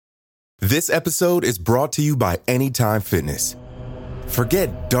This episode is brought to you by Anytime Fitness.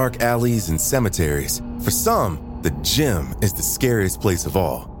 Forget dark alleys and cemeteries. For some, the gym is the scariest place of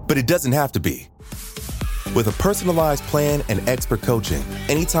all, but it doesn't have to be. With a personalized plan and expert coaching,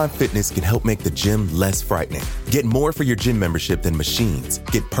 Anytime Fitness can help make the gym less frightening. Get more for your gym membership than machines.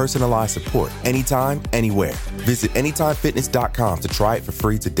 Get personalized support anytime, anywhere. Visit AnytimeFitness.com to try it for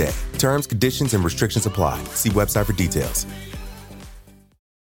free today. Terms, conditions, and restrictions apply. See website for details.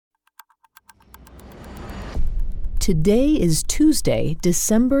 Today is Tuesday,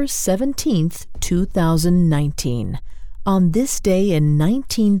 December 17th, 2019. On this day in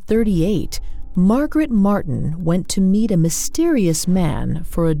 1938, Margaret Martin went to meet a mysterious man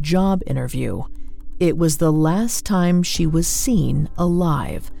for a job interview. It was the last time she was seen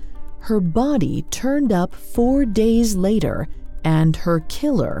alive. Her body turned up 4 days later, and her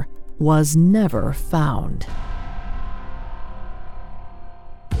killer was never found.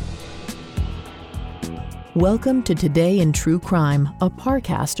 Welcome to Today in True Crime, a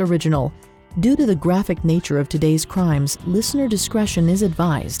Parcast original. Due to the graphic nature of today's crimes, listener discretion is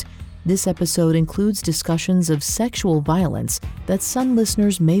advised. This episode includes discussions of sexual violence that some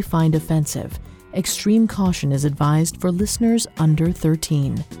listeners may find offensive. Extreme caution is advised for listeners under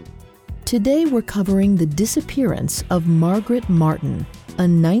 13. Today we're covering the disappearance of Margaret Martin, a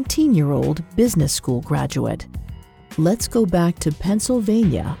 19-year-old business school graduate. Let's go back to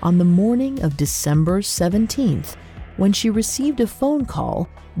Pennsylvania on the morning of December 17th, when she received a phone call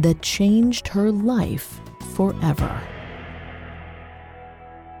that changed her life forever.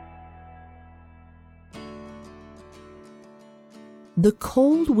 The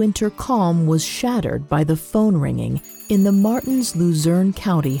cold winter calm was shattered by the phone ringing in the Martins' Luzerne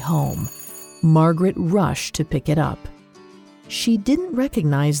County home. Margaret rushed to pick it up. She didn't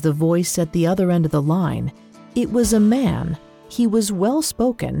recognize the voice at the other end of the line. It was a man. He was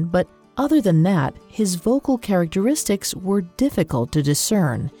well-spoken, but other than that, his vocal characteristics were difficult to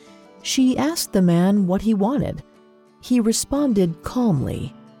discern. She asked the man what he wanted. He responded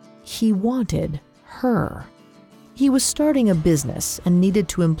calmly. He wanted her. He was starting a business and needed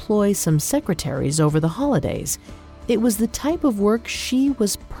to employ some secretaries over the holidays. It was the type of work she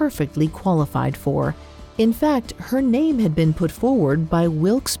was perfectly qualified for. In fact, her name had been put forward by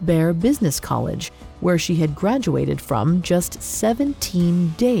Wilkes-Barre Business College, where she had graduated from just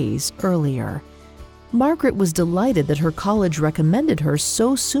 17 days earlier. Margaret was delighted that her college recommended her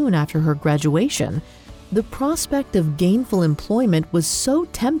so soon after her graduation. The prospect of gainful employment was so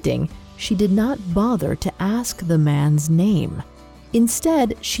tempting, she did not bother to ask the man's name.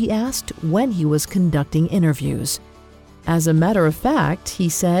 Instead, she asked when he was conducting interviews. As a matter of fact, he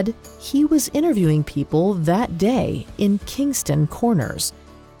said he was interviewing people that day in Kingston Corners.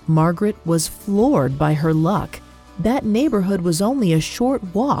 Margaret was floored by her luck. That neighborhood was only a short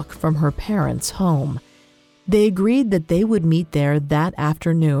walk from her parents' home. They agreed that they would meet there that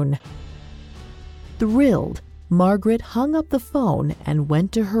afternoon. Thrilled, Margaret hung up the phone and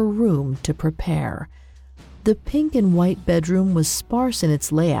went to her room to prepare. The pink and white bedroom was sparse in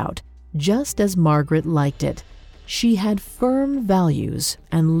its layout, just as Margaret liked it. She had firm values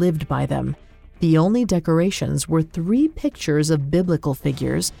and lived by them. The only decorations were 3 pictures of biblical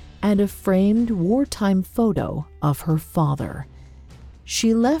figures and a framed wartime photo of her father.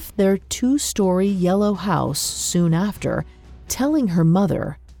 She left their 2-story yellow house soon after, telling her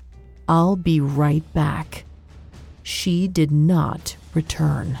mother, "I'll be right back." She did not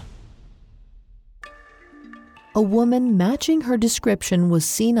return. A woman matching her description was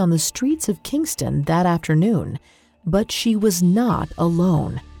seen on the streets of Kingston that afternoon, but she was not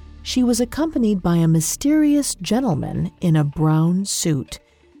alone. She was accompanied by a mysterious gentleman in a brown suit.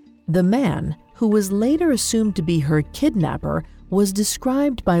 The man, who was later assumed to be her kidnapper, was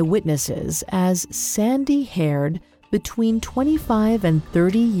described by witnesses as sandy-haired, between 25 and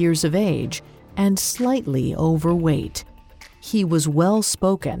 30 years of age, and slightly overweight. He was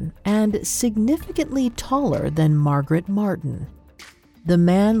well-spoken and significantly taller than Margaret Martin. The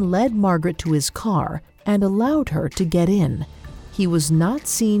man led Margaret to his car and allowed her to get in. He was not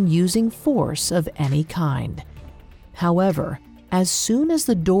seen using force of any kind. However, as soon as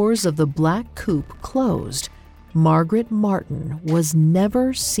the doors of the black coupe closed, Margaret Martin was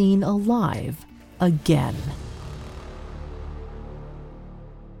never seen alive again.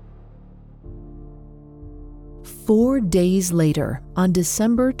 Four days later, on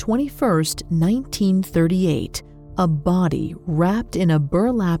December 21st, 1938, a body wrapped in a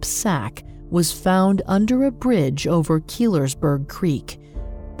burlap sack was found under a bridge over Keelersburg Creek.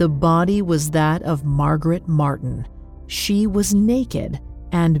 The body was that of Margaret Martin. She was naked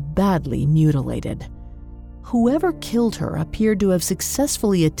and badly mutilated. whoever killed her appeared to have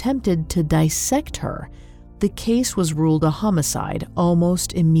successfully attempted to dissect her. The case was ruled a homicide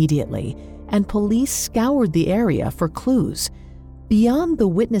almost immediately, and police scoured the area for clues. Beyond the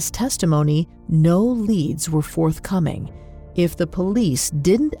witness testimony, no leads were forthcoming. If the police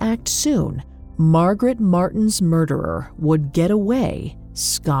didn't act soon, Margaret Martin's murderer would get away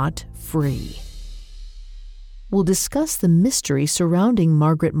scot-free. We'll discuss the mystery surrounding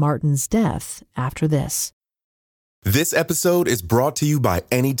Margaret Martin's death after this. This episode is brought to you by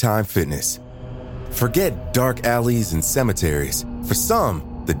Anytime Fitness. Forget dark alleys and cemeteries. For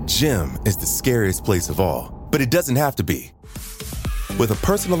some, the gym is the scariest place of all, but it doesn't have to be. With a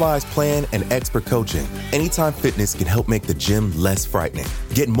personalized plan and expert coaching, Anytime Fitness can help make the gym less frightening.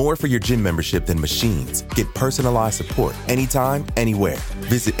 Get more for your gym membership than machines. Get personalized support anytime, anywhere.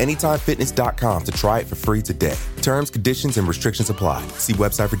 Visit AnytimeFitness.com to try it for free today. Terms, conditions, and restrictions apply. See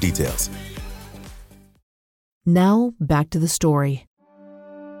website for details. Now, back to the story.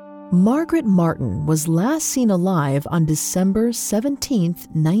 Margaret Martin was last seen alive on December 17,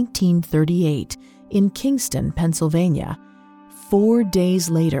 1938, in Kingston, Pennsylvania. 4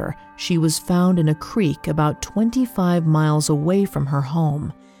 days later, she was found in a creek about 25 miles away from her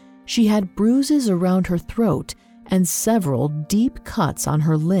home. She had bruises around her throat and several deep cuts on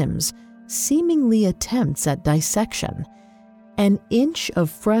her limbs, seemingly attempts at dissection. An inch of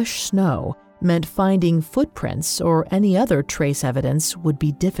fresh snow meant finding footprints or any other trace evidence would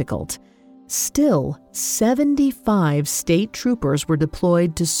be difficult. Still, 75 state troopers were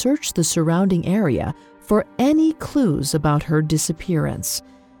deployed to search the surrounding area for any clues about her disappearance.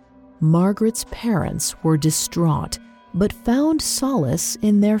 Margaret's parents were distraught, but found solace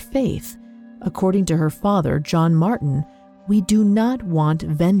in their faith. According to her father, John Martin, "We do not want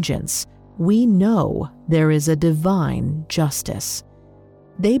vengeance. We know there is a divine justice."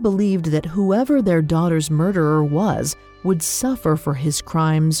 They believed that whoever their daughter's murderer was would suffer for his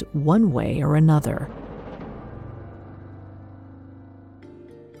crimes one way or another.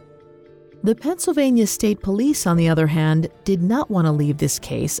 The Pennsylvania State Police, on the other hand, did not want to leave this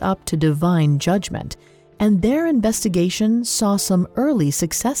case up to divine judgment, and their investigation saw some early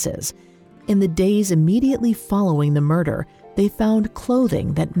successes. In the days immediately following the murder, they found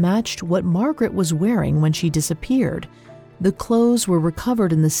clothing that matched what Margaret was wearing when she disappeared. The clothes were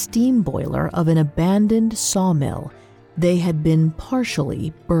recovered in the steam boiler of an abandoned sawmill. They had been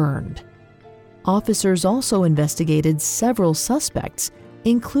partially burned. Officers also investigated several suspects,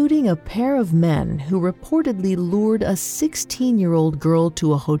 including a pair of men who reportedly lured a 16-year-old girl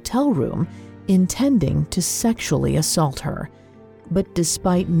to a hotel room intending to sexually assault her. But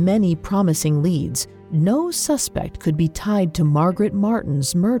despite many promising leads, no suspect could be tied to Margaret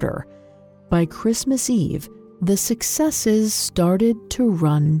Martin's murder. By Christmas Eve, the successes started to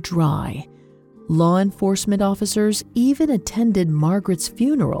run dry. Law enforcement officers even attended Margaret's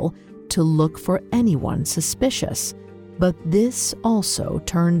funeral to look for anyone suspicious. But this also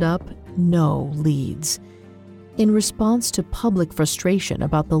turned up no leads. In response to public frustration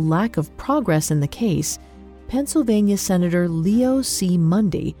about the lack of progress in the case, Pennsylvania Senator Leo C.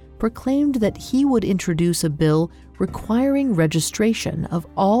 Mundy proclaimed that he would introduce a bill requiring registration of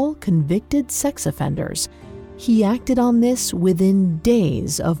all convicted sex offenders. He acted on this within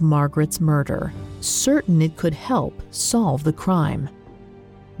days of Margaret's murder, certain it could help solve the crime.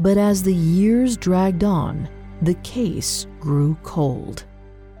 But as the years dragged on, the case grew cold.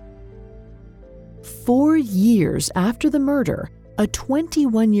 4 years after the murder, a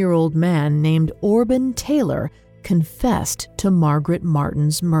 21-year-old man named Orban Taylor confessed to Margaret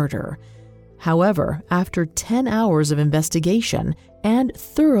Martin's murder. However, after 10 hours of investigation and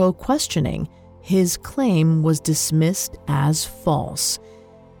thorough questioning, his claim was dismissed as false.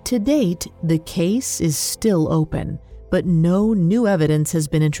 To date, the case is still open, but no new evidence has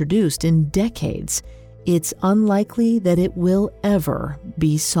been introduced in decades. It's unlikely that it will ever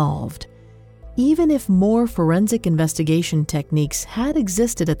be solved. Even if more forensic investigation techniques had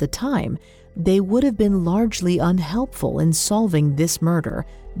existed at the time, they would have been largely unhelpful in solving this murder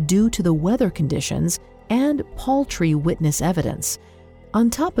due to the weather conditions and paltry witness evidence. On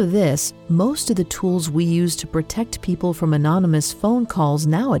top of this, most of the tools we use to protect people from anonymous phone calls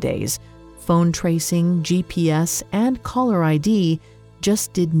nowadays, phone tracing, GPS, and caller ID,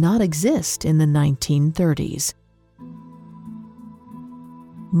 just did not exist in the 1930s.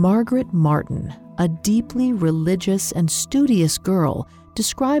 Margaret Martin, a deeply religious and studious girl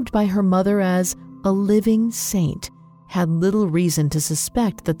described by her mother as a living saint, had little reason to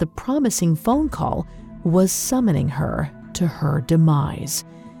suspect that the promising phone call was summoning her to her demise.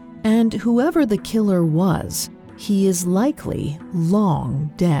 And whoever the killer was, he is likely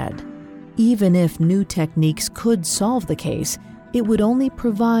long dead. Even if new techniques could solve the case, it would only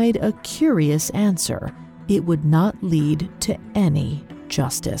provide a curious answer. It would not lead to any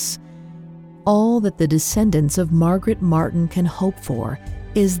justice. All that the descendants of Margaret Martin can hope for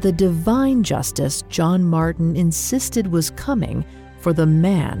is the divine justice John Martin insisted was coming for the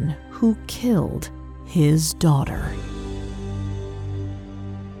man who killed his daughter.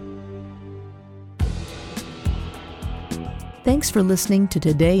 Thanks for listening to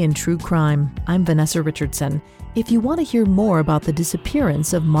Today in True Crime. I'm Vanessa Richardson. If you want to hear more about the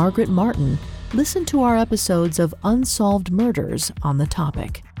disappearance of Margaret Martin, listen to our episodes of Unsolved Murders on the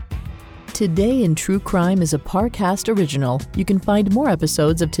topic. Today in True Crime is a Parcast original. You can find more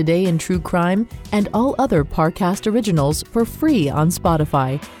episodes of Today in True Crime and all other Parcast originals for free on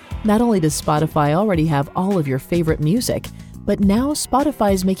Spotify. Not only does Spotify already have all of your favorite music, but now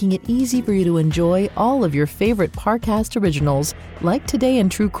Spotify is making it easy for you to enjoy all of your favorite Parcast originals, like Today in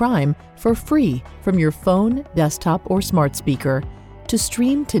True Crime, for free from your phone, desktop, or smart speaker. To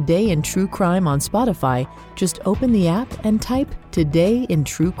stream Today in True Crime on Spotify, just open the app and type Today in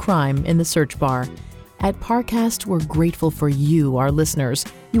True Crime in the search bar. At Parcast, we're grateful for you, our listeners.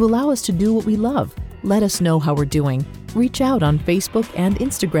 You allow us to do what we love. Let us know how we're doing. Reach out on Facebook and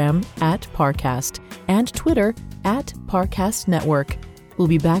Instagram at Parcast and Twitter at Parcast Network. We'll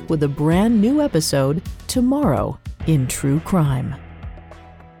be back with a brand new episode tomorrow in True Crime.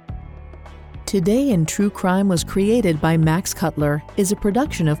 Today in True Crime was created by Max Cutler, is a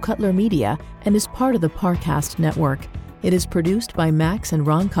production of Cutler Media, and is part of the Parcast Network. It is produced by Max and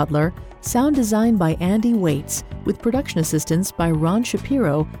Ron Cutler, sound design by Andy Waits, with production assistance by Ron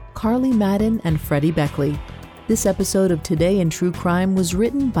Shapiro, Carly Madden, and Freddie Beckley. This episode of Today in True Crime was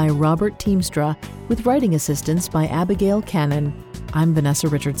written by Robert Teamstra, with writing assistance by Abigail Cannon. I'm Vanessa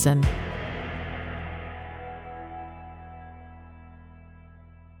Richardson.